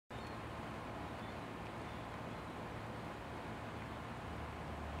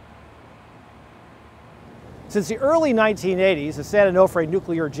Since the early 1980s, the San Onofre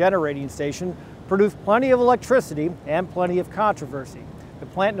nuclear generating station produced plenty of electricity and plenty of controversy. The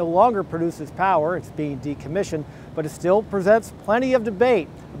plant no longer produces power, it's being decommissioned, but it still presents plenty of debate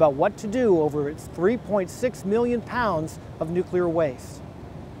about what to do over its 3.6 million pounds of nuclear waste.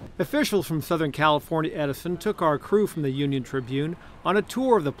 Officials from Southern California Edison took our crew from the Union-Tribune on a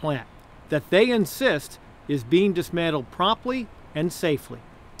tour of the plant that they insist is being dismantled promptly and safely.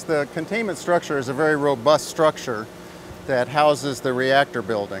 The containment structure is a very robust structure that houses the reactor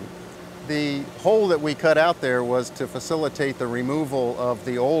building. The hole that we cut out there was to facilitate the removal of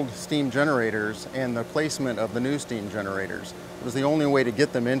the old steam generators and the placement of the new steam generators. It was the only way to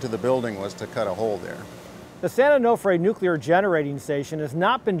get them into the building was to cut a hole there. The San Onofre nuclear generating station has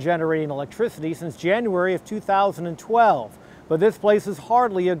not been generating electricity since January of 2012, but this place is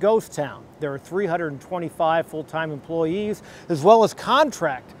hardly a ghost town. There are 325 full-time employees as well as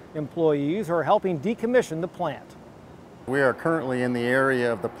contract employees who are helping decommission the plant. We are currently in the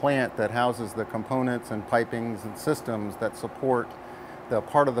area of the plant that houses the components and pipings and systems that support the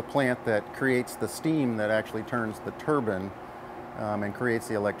part of the plant that creates the steam that actually turns the turbine and creates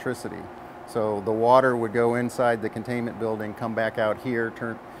the electricity. So the water would go inside the containment building, come back out here,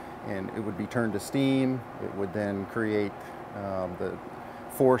 and it would be turned to steam. It would then create the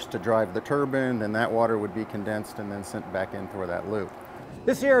force to drive the turbine, then that water would be condensed and then sent back in through that loop.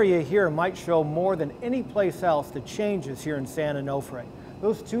 This area here might show more than any place else the changes here in San Onofre.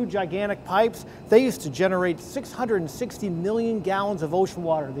 Those two gigantic pipes, they used to generate 660 million gallons of ocean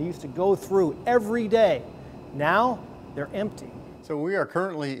water. They used to go through every day. Now they're empty. So we are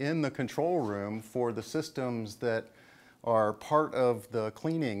currently in the control room for the systems that are part of the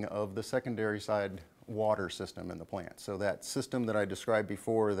cleaning of the secondary side water system in the plant. So that system that I described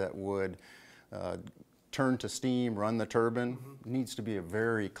before that would turn to steam, run the turbine, needs to be a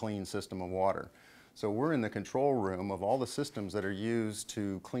very clean system of water. So we're in the control room of all the systems that are used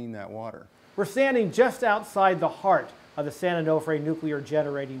to clean that water. We're standing just outside the heart of the San Onofre nuclear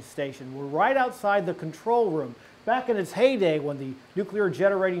generating station. We're right outside the control room. Back in its heyday, when the nuclear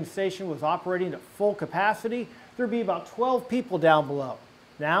generating station was operating at full capacity, there'd be about 12 people down below.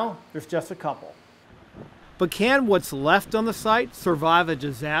 Now, there's just a couple. But can what's left on the site survive a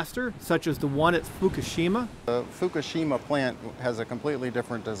disaster, such as the one at Fukushima? The Fukushima plant has a completely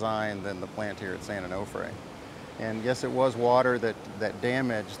different design than the plant here at San Onofre. And yes, it was water that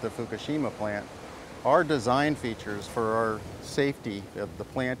damaged the Fukushima plant. Our design features for our safety of the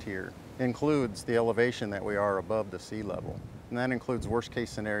plant here includes the elevation that we are above the sea level. And that includes worst case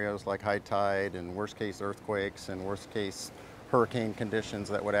scenarios like high tide and worst case earthquakes and worst case hurricane conditions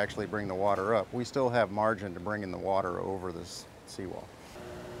that would actually bring the water up. We still have margin to bring in the water over this seawall.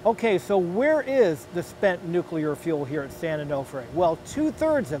 Okay, so where is the spent nuclear fuel here at San Onofre? Well,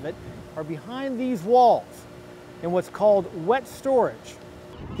 2/3 of it are behind these walls in what's called wet storage.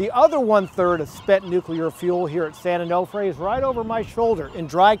 The other 1/3 of spent nuclear fuel here at San Onofre is right over my shoulder in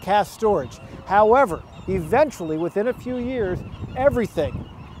dry cask storage. However, eventually, within a few years, everything,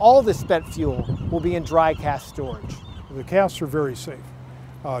 all the spent fuel, will be in dry cask storage. The casks are very safe.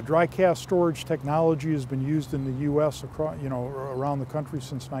 Dry cask storage technology has been used in the U.S. around the country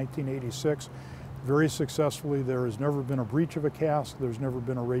since 1986, very successfully. There has never been a breach of a cask. There's never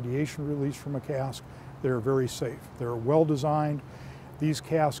been a radiation release from a cask. They're very safe. They're well designed. These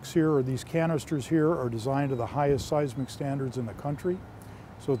casks here, or these canisters here, are designed to the highest seismic standards in the country.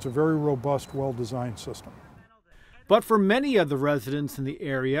 So it's a very robust, well-designed system. But for many of the residents in the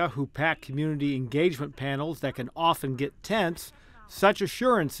area who pack community engagement panels that can often get tense, such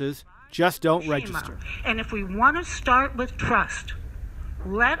assurances just don't register. And if we want to start with trust,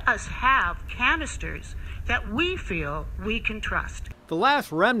 let us have canisters that we feel we can trust. The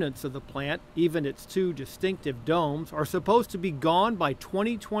last remnants of the plant, even its two distinctive domes, are supposed to be gone by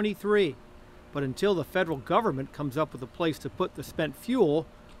 2023. But until the federal government comes up with a place to put the spent fuel,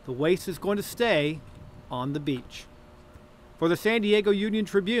 the waste is going to stay on the beach. For the San Diego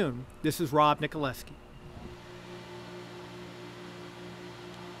Union-Tribune, this is Rob Nicoleski.